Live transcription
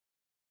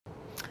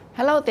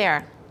Hello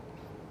there.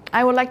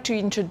 I would like to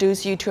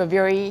introduce you to a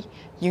very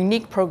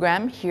unique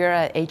program here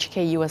at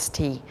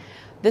HKUST.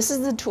 This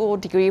is the dual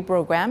degree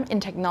program in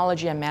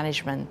technology and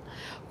management,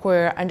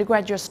 where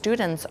undergraduate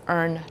students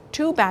earn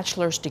 2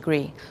 bachelor's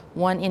degrees,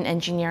 one in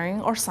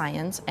engineering or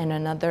science and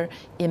another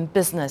in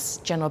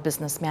business, general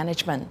business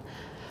management.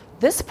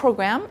 This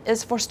program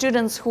is for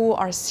students who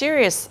are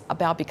serious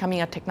about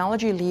becoming a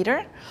technology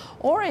leader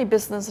or a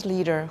business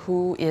leader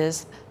who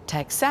is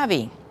tech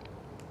savvy.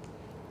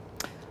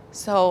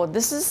 So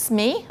this is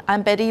me.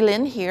 I'm Betty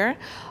Lin here.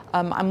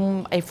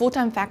 I'm a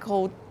full-time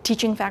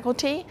teaching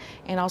faculty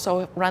and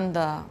also run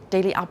the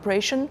daily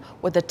operation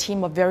with a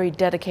team of very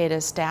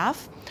dedicated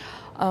staff.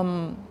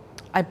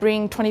 I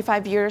bring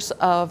 25 years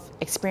of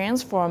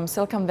experience from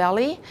Silicon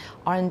Valley,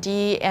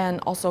 R&D,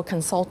 and also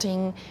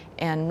consulting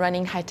and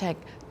running high-tech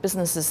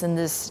businesses in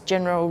this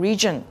general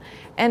region.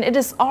 And it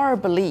is our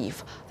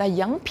belief that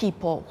young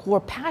people who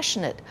are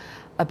passionate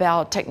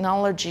about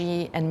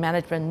technology and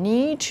management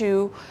need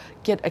to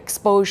get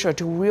exposure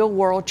to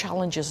real-world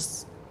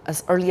challenges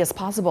as early as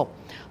possible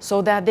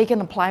so that they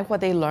can apply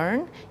what they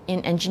learn in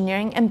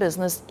engineering and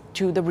business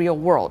to the real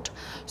world.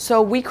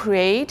 So we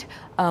create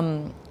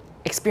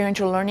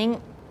experiential learning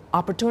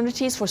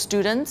opportunities for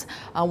students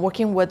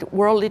working with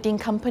world-leading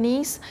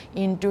companies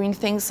in doing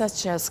things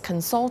such as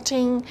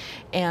consulting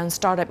and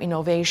startup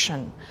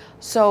innovation.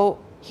 So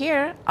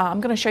here,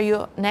 I'm going to show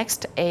you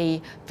next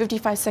a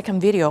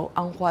 55-second video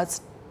on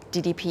what's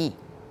DDP.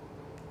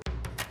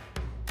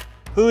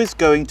 Who is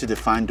going to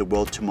define the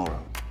world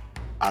tomorrow?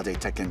 Are they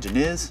tech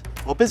engineers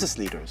or business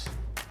leaders?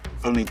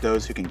 Only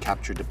those who can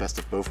capture the best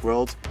of both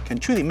worlds can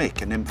truly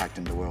make an impact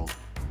in the world.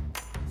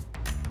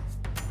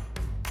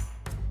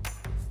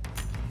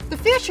 The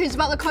future is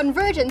about the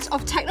convergence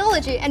of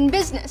technology and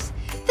business.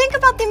 Think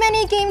about the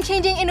many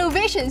game-changing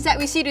innovations that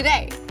we see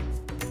today.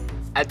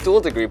 At Dual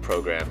Degree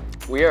Program,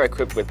 we are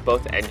equipped with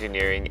both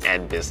engineering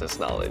and business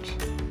knowledge.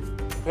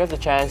 We have the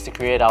chance to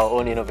create our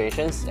own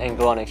innovations and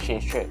go on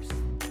exchange trips.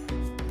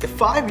 The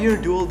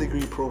 5-year dual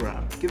degree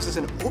program gives us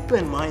an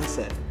open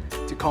mindset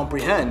to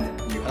comprehend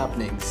new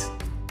happenings.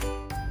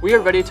 We are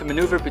ready to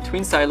maneuver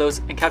between silos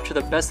and capture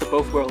the best of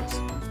both worlds.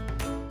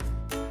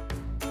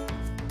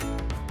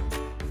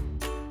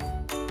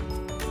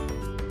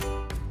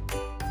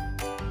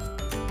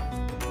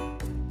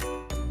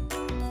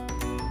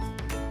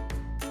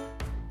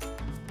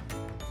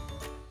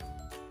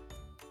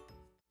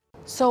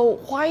 So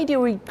why did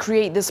we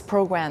create this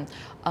program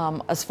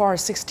as far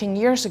as 16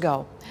 years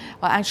ago?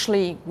 Well,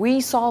 actually, we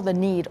saw the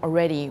need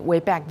already way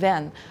back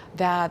then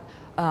that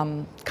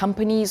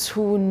companies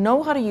who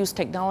know how to use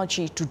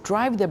technology to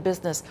drive their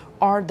business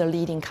are the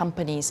leading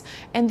companies.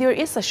 And there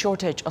is a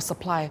shortage of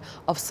supply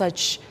of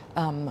such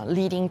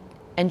leading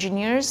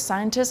engineers,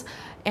 scientists,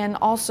 and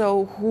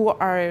also who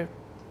are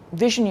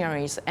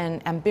visionaries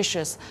and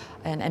ambitious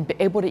and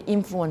able to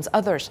influence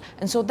others.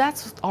 And so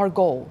that's our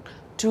goal,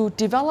 to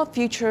develop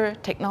future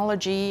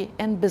technology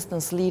and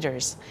business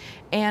leaders.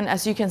 And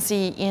as you can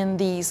see in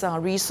these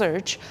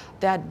research,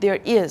 that there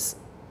is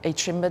a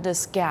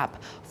tremendous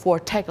gap for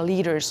tech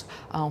leaders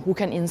who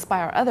can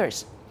inspire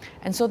others.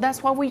 And so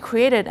that's what we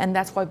created, and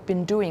that's what we've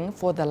been doing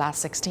for the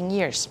last 16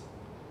 years.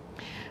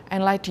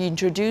 I'd like to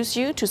introduce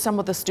you to some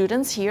of the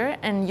students here,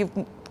 and you've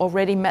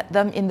already met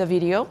them in the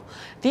video.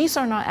 These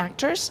are not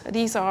actors,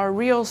 these are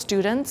real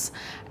students,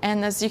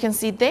 and as you can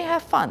see, they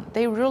have fun.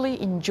 They really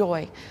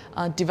enjoy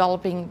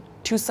developing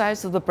 2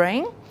 sides of the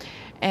brain,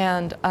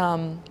 and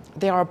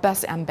they are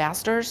best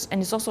ambassadors,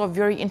 and it's also a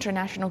very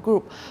international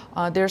group.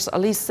 There's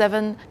at least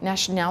 7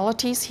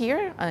 nationalities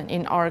here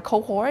in our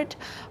cohort,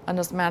 and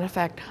as a matter of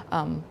fact,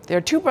 there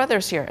are 2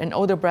 brothers here, an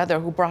older brother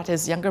who brought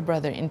his younger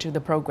brother into the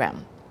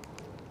program.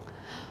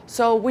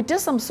 So we did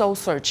some soul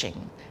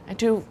searching and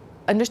to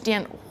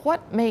understand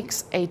what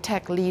makes a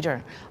tech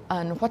leader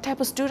and what type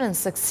of students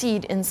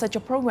succeed in such a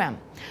program.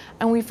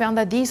 And we found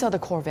that these are the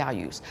core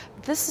values.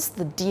 This is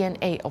the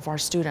DNA of our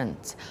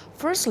students.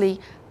 Firstly,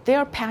 they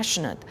are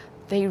passionate.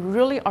 They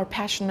really are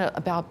passionate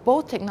about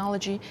both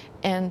technology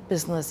and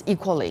business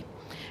equally.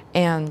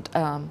 And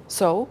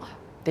so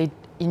they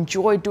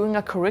enjoy doing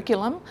a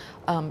curriculum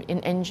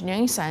in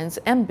engineering, science,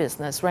 and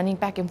business, running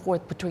back and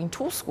forth between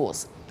 2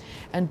 schools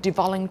and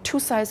developing 2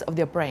 sides of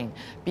their brain,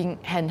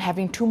 and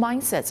having 2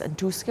 mindsets and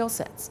 2 skill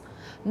sets.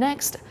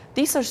 Next,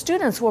 these are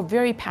students who are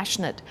very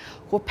passionate,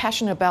 who are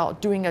passionate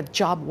about doing a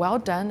job well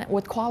done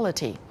with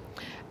quality.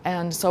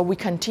 And so we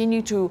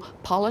continue to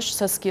polish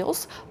such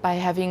skills by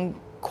having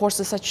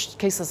courses such as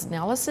case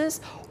analysis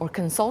or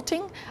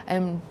consulting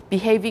and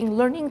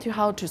learning to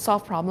how to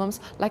solve problems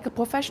like a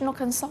professional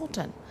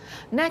consultant.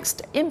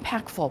 Next,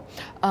 impactful.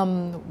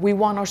 We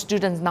want our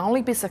students not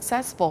only be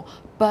successful,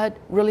 but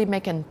really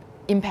make an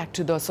impact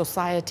to the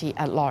society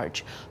at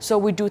large. So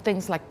we do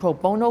things like pro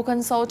bono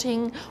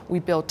consulting, we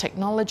build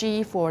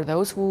technology for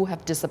those who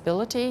have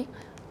disability.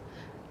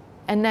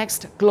 And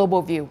next,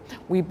 global view.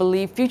 We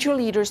believe future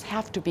leaders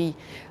have to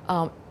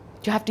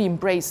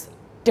embrace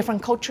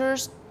different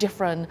cultures,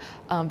 different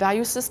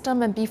value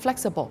system, and be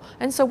flexible.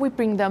 And so we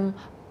bring them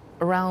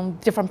around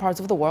different parts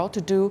of the world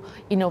to do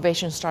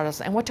innovation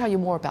startups, and we'll tell you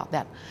more about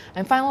that.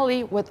 And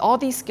finally, with all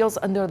these skills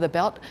under the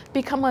belt,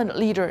 become a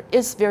leader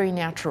is very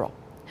natural.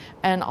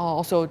 And I'll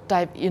also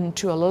dive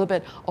into a little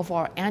bit of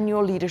our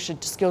annual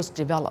leadership skills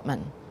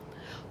development.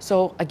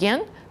 So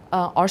again,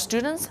 our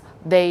students,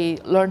 they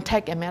learn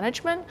tech and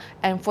management,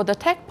 and for the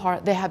tech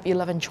part, they have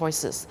 11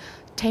 choices.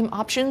 10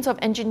 options of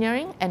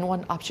engineering and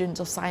 1 option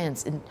of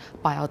science in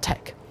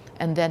biotech,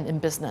 and then in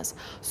business.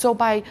 So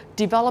by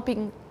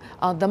developing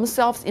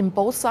themselves in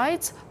both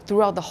sides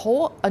throughout the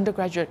whole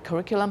undergraduate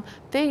curriculum,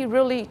 they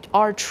really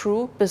are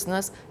true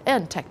business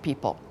and tech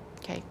people.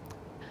 Okay.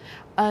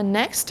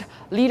 Next,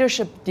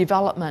 leadership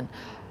development.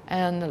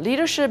 And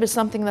leadership is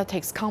something that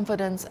takes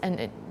confidence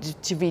and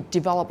to be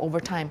developed over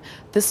time.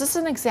 This is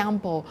an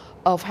example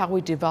of how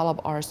we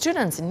develop our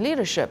students in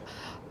leadership.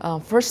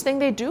 First thing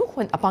they do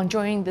upon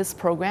joining this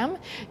program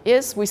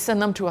is we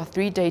send them to a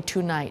 3-day,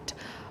 2-night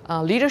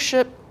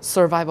leadership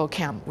survival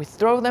camp. We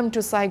throw them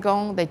to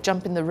Saigon, they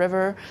jump in the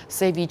river,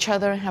 save each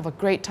other, have a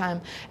great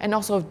time, and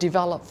also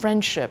develop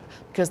friendship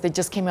because they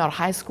just came out of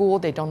high school,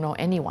 they don't know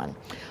anyone.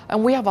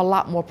 And we have a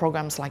lot more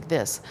programs like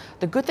this.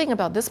 The good thing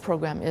about this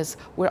program is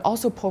we're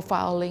also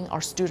profiling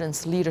our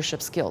students'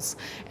 leadership skills.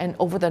 And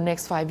over the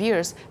next 5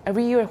 years,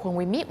 every year when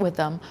we meet with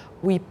them,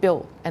 we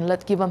build and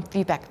give them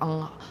feedback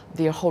on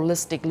their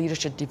holistic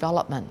leadership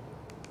development.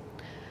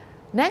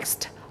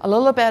 Next, a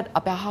little bit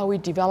about how we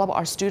develop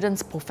our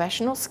students'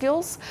 professional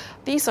skills.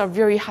 These are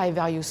very high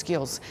value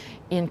skills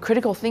in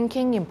critical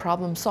thinking, in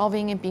problem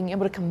solving, and being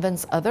able to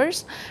convince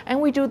others. And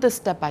we do this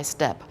step by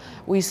step.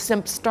 We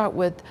start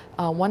with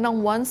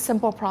one-on-one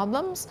simple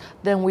problems,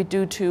 then we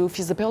do to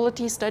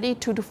feasibility study,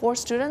 2 to 4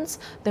 students,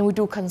 then we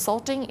do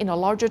consulting in a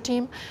larger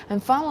team,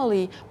 and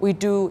finally we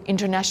do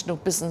international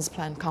business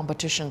plan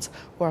competitions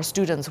where our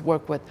students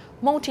work with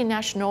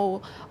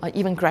multinational,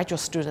 even graduate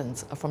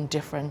students from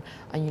different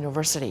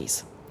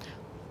universities.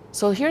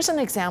 So here's an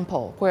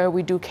example where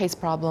we do case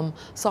problem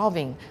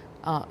solving.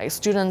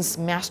 Students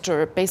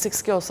master basic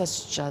skills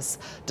such as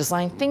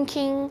design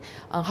thinking,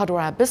 how to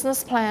write a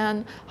business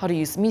plan, how to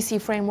use MISI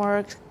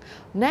framework.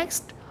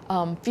 Next,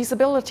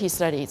 feasibility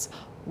studies.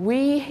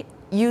 We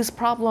use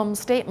problem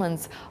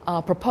statements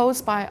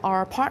proposed by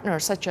our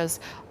partners such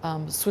as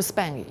Swiss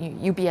Bank,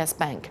 UBS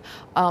Bank.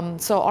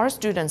 So our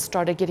students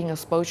started getting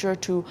exposure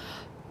to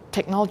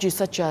technologies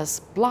such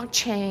as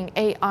blockchain,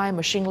 AI,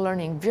 machine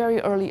learning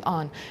very early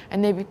on,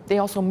 and they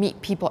also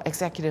meet people,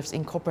 executives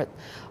in corporate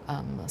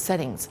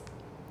settings.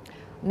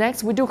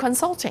 Next, we do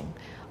consulting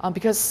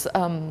because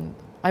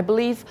I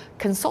believe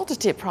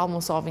consultative problem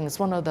solving is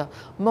one of the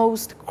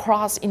most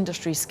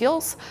cross-industry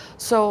skills.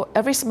 So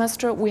every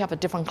semester we have a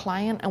different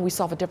client and we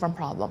solve a different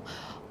problem.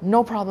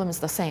 No problem is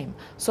the same.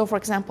 So for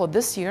example,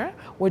 this year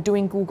we're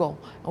doing Google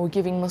and we're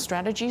giving them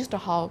strategies to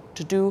how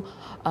to do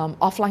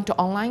offline to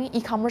online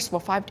e-commerce for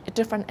 5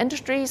 different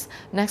industries.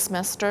 Next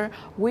semester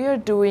we're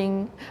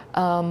doing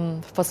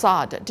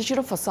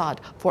digital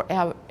facade for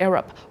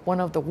Arab, one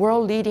of the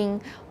world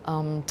leading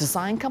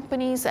design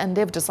companies, and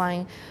they've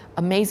designed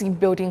amazing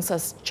buildings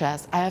such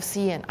as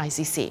IFC and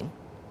ICC.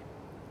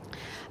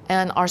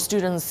 And our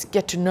students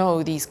get to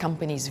know these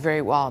companies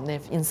very well and they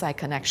have inside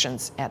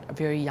connections at a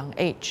very young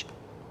age.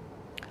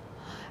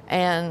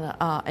 And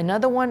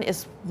another one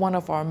is one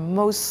of our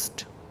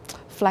most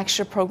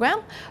flagship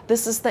program.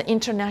 This is the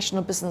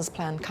International Business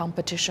Plan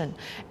Competition.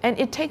 And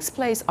it takes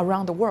place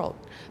around the world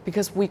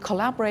because we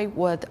collaborate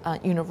with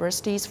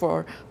universities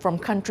from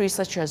countries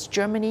such as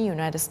Germany,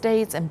 United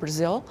States, and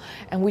Brazil.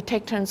 And we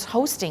take turns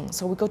hosting,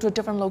 so we go to a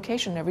different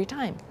location every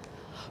time.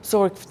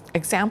 So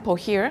example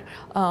here,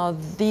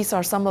 these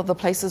are some of the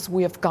places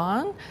we have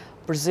gone.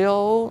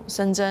 Brazil,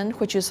 Shenzhen,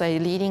 which is a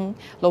leading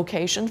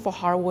location for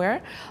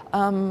hardware.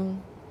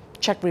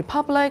 Czech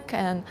Republic,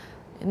 and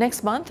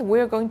next month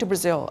we're going to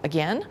Brazil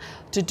again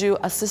to do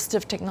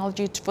assistive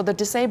technology for the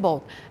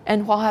disabled,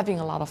 and while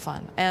having a lot of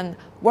fun. And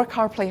work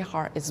hard, play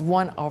hard is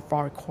one of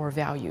our core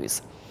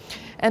values.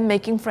 And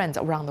making friends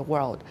around the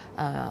world,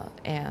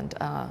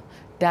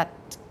 that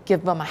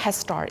give them a head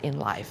start in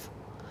life.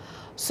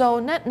 So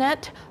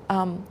net,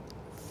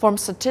 from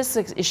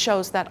statistics, it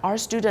shows that our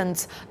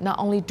students not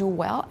only do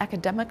well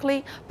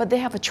academically, but they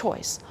have a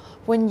choice.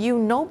 When you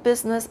know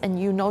business and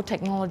you know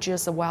technology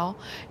as well,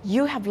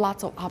 you have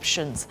lots of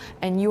options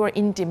and you are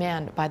in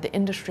demand by the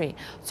industry.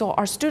 So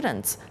our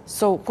students,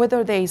 so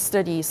whether they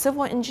study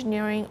civil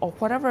engineering or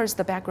whatever is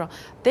the background,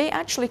 they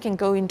actually can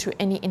go into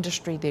any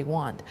industry they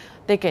want.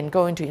 They can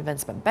go into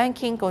investment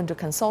banking, go into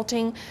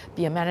consulting,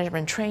 be a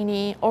management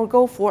trainee, or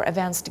go for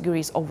advanced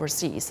degrees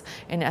overseas.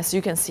 And as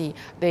you can see,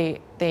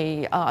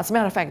 as a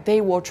matter of fact, they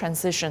will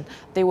transition,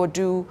 they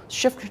will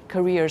shift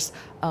careers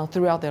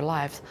throughout their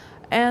lives.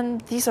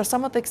 And these are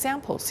some of the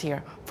examples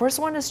here. First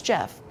one is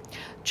Jeff.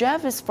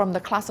 Jeff is from the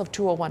class of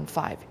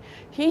 2015.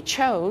 He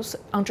chose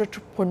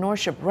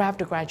entrepreneurship right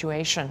after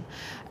graduation.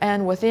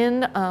 And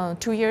within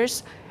 2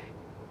 years,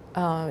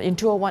 in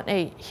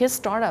 2018, his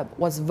startup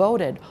was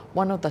voted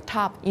one of the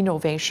top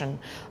innovation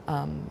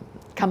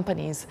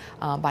companies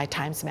by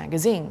Times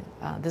Magazine.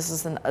 This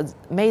is an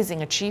amazing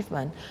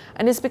achievement,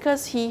 and it's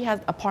because he had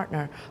a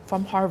partner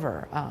from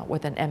Harvard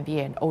with an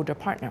MBA, an older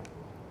partner.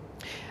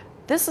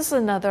 This is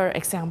another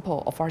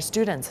example of our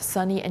students,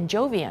 Sunny and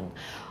Jovian.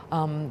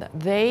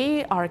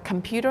 They are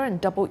computer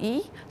and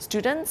EE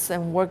students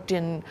and worked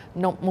in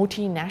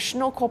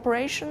multinational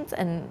corporations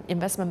and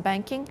investment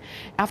banking.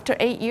 After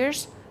 8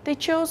 years, they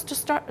chose to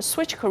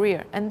switch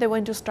career, and they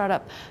went to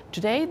startup.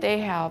 Today, they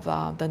have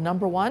the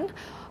 #1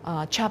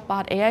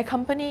 chatbot AI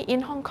company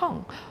in Hong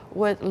Kong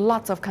with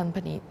lots of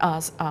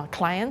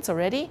clients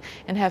already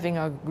and having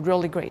a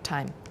really great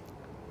time.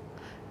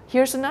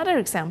 Here's another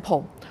example,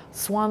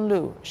 Swan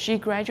Lu. She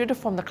graduated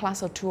from the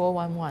class of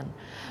 2011.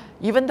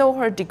 Even though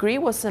her degree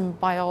was in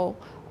bio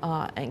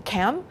and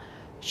chem,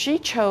 she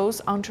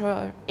chose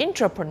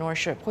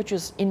entrepreneurship, which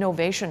is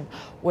innovation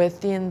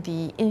within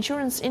the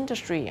insurance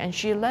industry, and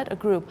she led a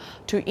group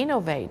to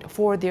innovate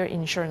for their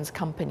insurance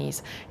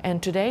companies.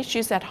 And today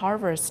she's at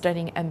Harvard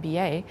studying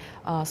MBA,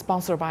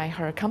 sponsored by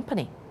her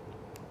company.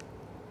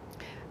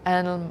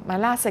 And my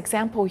last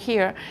example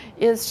here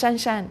is Shan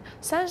Shan.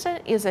 Shan Shan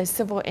is a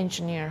civil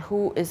engineer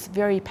who is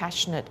very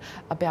passionate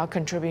about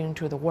contributing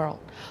to the world.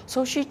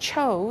 So she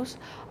chose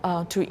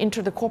to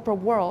enter the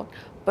corporate world,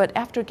 but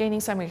after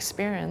gaining some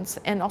experience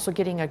and also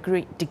getting a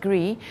great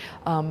degree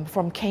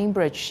from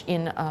Cambridge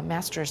in a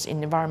master's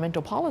in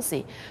environmental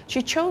policy,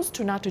 she chose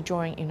not to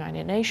join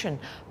United Nations,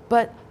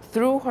 but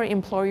through her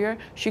employer,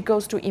 she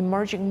goes to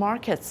emerging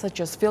markets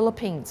such as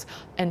Philippines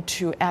and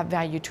to add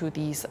value to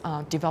these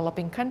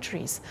developing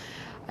countries.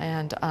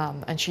 And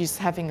she's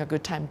having a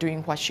good time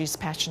doing what she's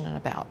passionate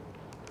about.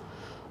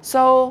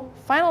 So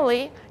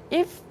finally,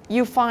 if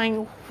you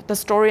find the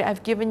story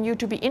I've given you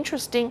to be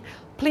interesting,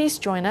 please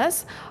join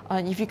us.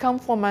 If you come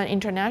from an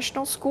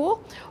international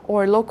school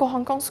or local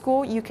Hong Kong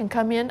school, you can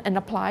come in and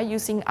apply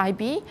using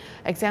IB,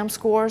 exam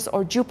scores,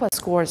 or JUPAS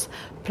scores.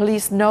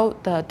 Please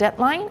note the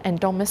deadline and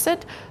don't miss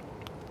it.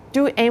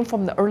 Do aim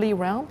from the early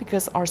round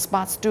because our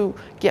spots do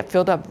get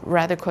filled up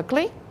rather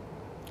quickly.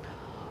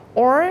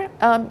 Or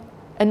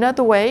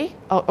another way,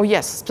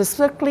 yes,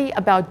 specifically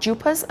about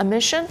JUPAS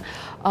admission,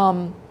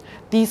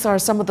 these are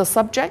some of the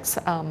subjects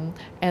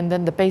and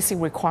then the basic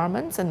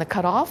requirements and the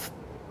cutoff.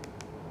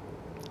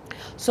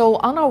 So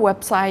on our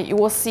website, you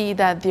will see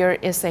that there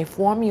is a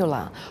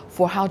formula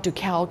for how to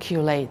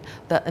calculate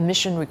the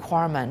admission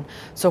requirement.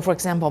 So for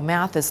example,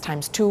 math is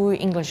 ×2,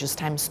 English is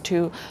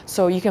 ×2.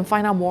 So you can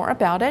find out more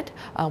about it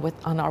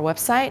on our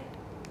website.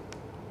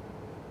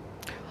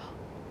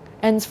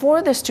 And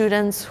for the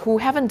students who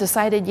haven't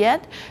decided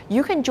yet,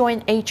 you can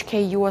join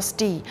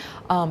HKUSD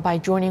by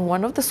joining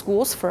one of the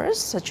schools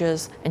first, such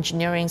as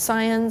engineering,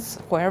 science,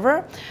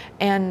 wherever,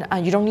 and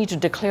you don't need to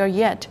declare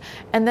yet.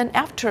 And then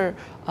after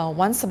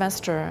one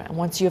semester,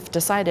 once you've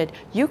decided,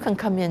 you can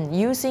come in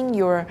using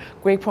your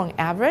grade point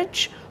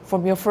average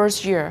from your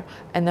first year,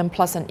 and then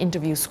plus an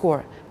interview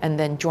score, and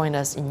then join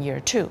us in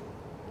year 2.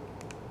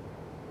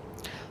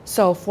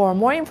 So for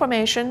more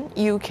information,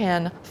 you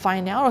can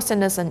find out or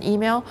send us an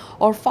email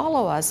or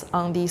follow us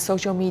on the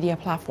social media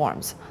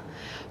platforms.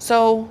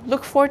 So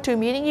look forward to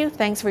meeting you.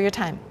 Thanks for your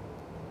time.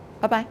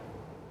 Bye-bye.